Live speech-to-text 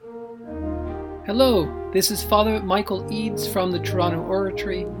Hello, this is Father Michael Eads from the Toronto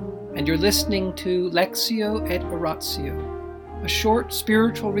Oratory, and you're listening to Lectio et Oratio, a short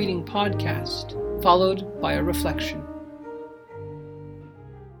spiritual reading podcast followed by a reflection.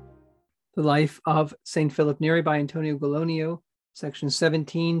 The Life of St. Philip Neri by Antonio Gallonio, section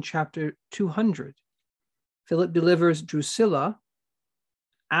 17, chapter 200. Philip delivers Drusilla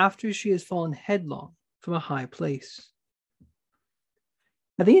after she has fallen headlong from a high place.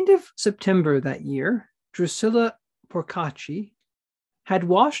 At the end of September that year, Drusilla Porcacci had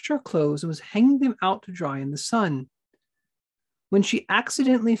washed her clothes and was hanging them out to dry in the sun when she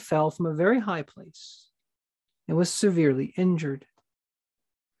accidentally fell from a very high place and was severely injured.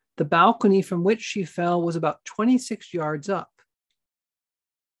 The balcony from which she fell was about 26 yards up,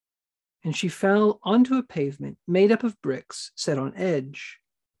 and she fell onto a pavement made up of bricks set on edge,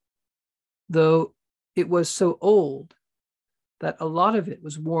 though it was so old that a lot of it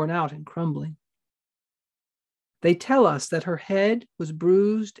was worn out and crumbling. They tell us that her head was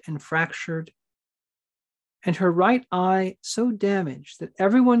bruised and fractured, and her right eye so damaged that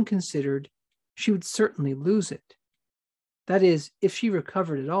everyone considered she would certainly lose it. That is, if she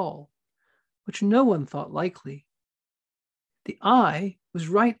recovered at all, which no one thought likely. The eye was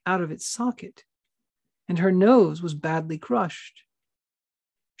right out of its socket, and her nose was badly crushed.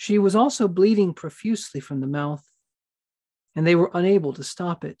 She was also bleeding profusely from the mouth, and they were unable to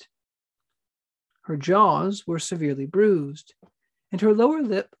stop it. Her jaws were severely bruised, and her lower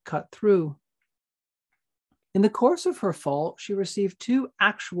lip cut through. In the course of her fall, she received 2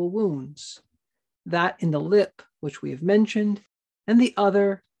 actual wounds, that in the lip, which we have mentioned, and the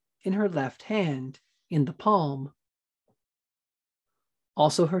other in her left hand, in the palm.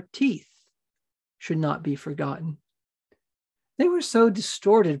 Also her teeth should not be forgotten. They were so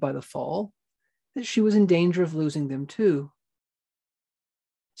distorted by the fall that she was in danger of losing them too.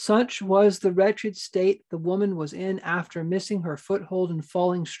 Such was the wretched state the woman was in after missing her foothold and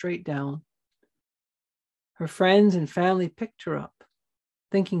falling straight down. Her friends and family picked her up,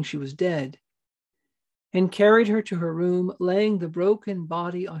 thinking she was dead, and carried her to her room, laying the broken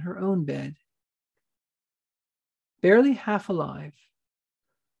body on her own bed. Barely half alive,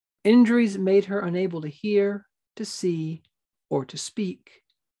 injuries made her unable to hear, to see, or to speak.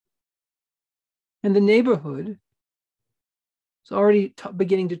 And the neighborhood was already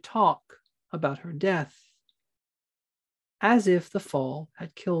beginning to talk about her death, as if the fall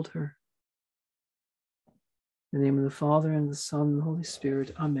had killed her. In the name of the Father, and the Son, and the Holy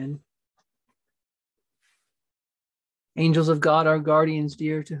Spirit. Amen. Angels of God, our guardians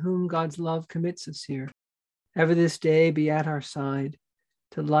dear, to whom God's love commits us here, ever this day be at our side,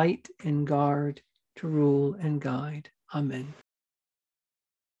 to light and guard, to rule and guide. Amen.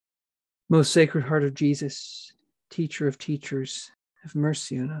 Most Sacred Heart of Jesus, Teacher of teachers, have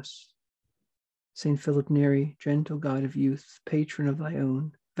mercy on us. Saint Philip Neri, gentle guide of youth, patron of thy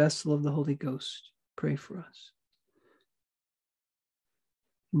own, vessel of the Holy Ghost, pray for us.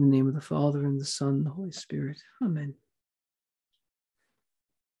 In the name of the Father, and the Son, and the Holy Spirit. Amen.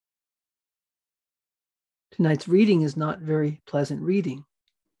 Tonight's reading is not very pleasant reading,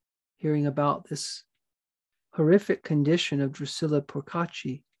 hearing about this horrific condition of Drusilla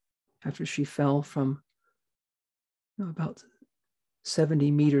Porcacci after she fell from about 70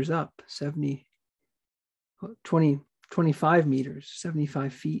 meters up, 25 meters,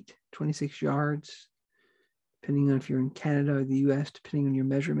 75 feet, 26 yards, depending on if you're in Canada or the US, depending on your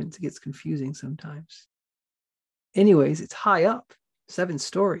measurements, it gets confusing sometimes. Anyways, it's high up, 7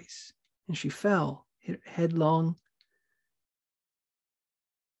 stories, and she fell, hit headlong.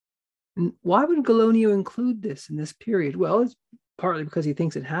 And why would Gallonio include this in this period? Well, it's partly because he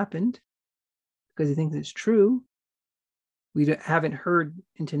thinks it happened, because he thinks it's true. We haven't heard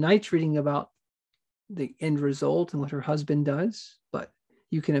in tonight's reading about the end result and what her husband does, but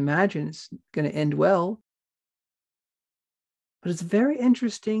you can imagine it's going to end well. But it's very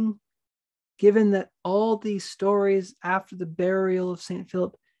interesting, given that all these stories after the burial of St.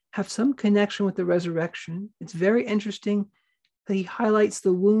 Philip have some connection with the resurrection. It's very interesting that he highlights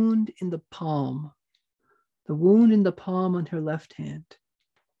the wound in the palm on her left hand.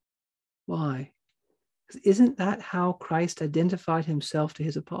 Why? Isn't that how Christ identified himself to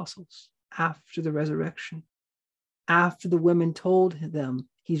his apostles after the resurrection? After the women told them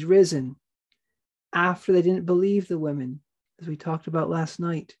he's risen, after they didn't believe the women, as we talked about last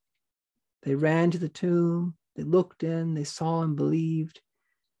night, they ran to the tomb, they looked in, they saw and believed.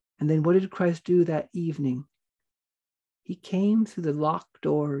 And then what did Christ do that evening? He came through the locked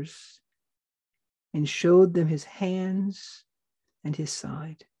doors and showed them his hands and his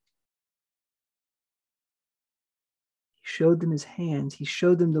side. He showed them his hands. He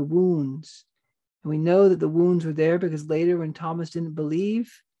showed them the wounds And we know that the wounds were there because later when Thomas didn't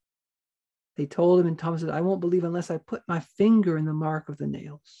believe, they told him, and Thomas said, I won't believe unless I put my finger in the mark of the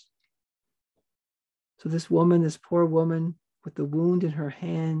nails. So this woman, this poor woman with the wound in her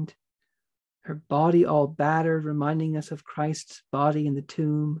hand, her body all battered, reminding us of Christ's body in the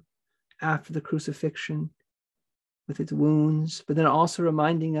tomb after the crucifixion with its wounds, but then also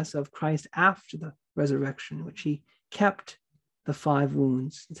reminding us of Christ after the resurrection, which he kept the 5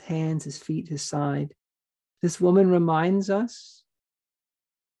 wounds, his hands, his feet, his side. This woman reminds us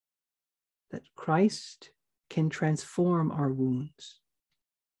that Christ can transform our wounds.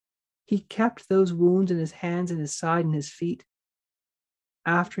 He kept those wounds in his hands and his side and his feet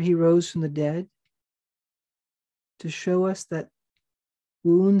after he rose from the dead to show us that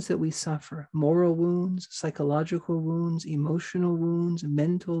wounds that we suffer, moral wounds, psychological wounds, emotional wounds,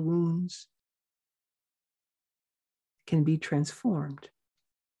 mental wounds, can be transformed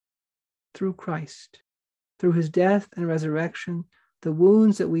through Christ. Through his death and resurrection, the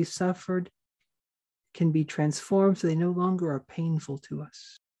wounds that we suffered can be transformed so they no longer are painful to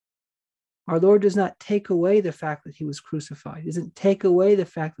us. Our Lord does not take away the fact that he was crucified. He doesn't take away the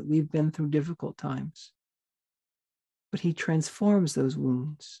fact that we've been through difficult times, but he transforms those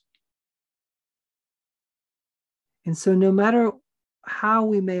wounds. And so no matter how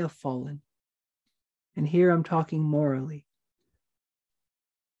we may have fallen, and here I'm talking morally,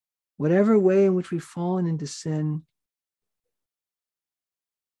 whatever way in which we've fallen into sin,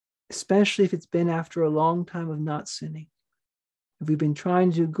 especially if it's been after a long time of not sinning, if we've been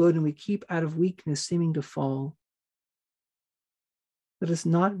trying to do good and we keep out of weakness seeming to fall, let us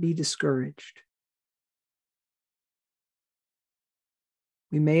not be discouraged.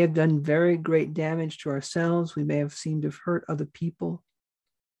 We may have done very great damage to ourselves. We may have seemed to have hurt other people.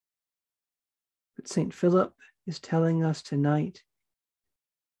 But St. Philip is telling us tonight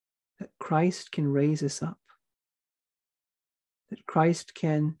that Christ can raise us up, that Christ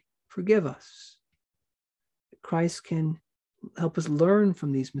can forgive us, that Christ can help us learn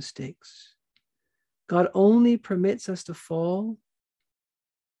from these mistakes. God only permits us to fall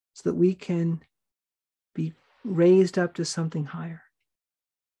so that we can be raised up to something higher.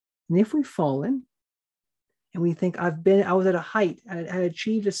 And if we've fallen and we think I was at a height, I had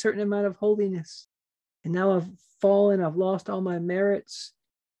achieved a certain amount of holiness, and now I've fallen, I've lost all my merits,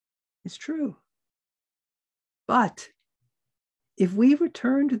 it's true. But if we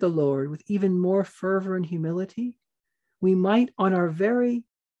return to the Lord with even more fervor and humility, we might, on our very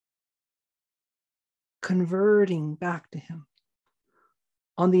converting back to him,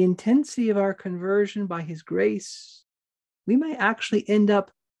 on the intensity of our conversion by his grace, we may actually end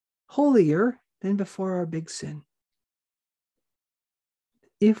up holier than before our big sin.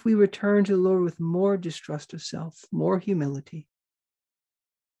 If we return to the Lord with more distrust of self, more humility,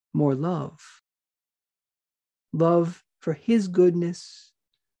 more love for his goodness,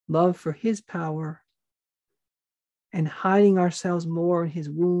 love for his power, and hiding ourselves more in his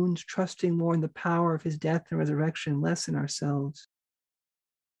wounds, trusting more in the power of his death and resurrection, less in ourselves,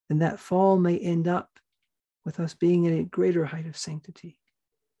 then that fall may end up with us being at a greater height of sanctity.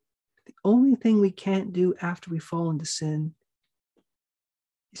 The only thing we can't do after we fall into sin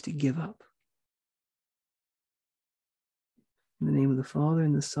is to give up. In the name of the Father,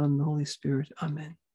 and the Son, and the Holy Spirit, amen.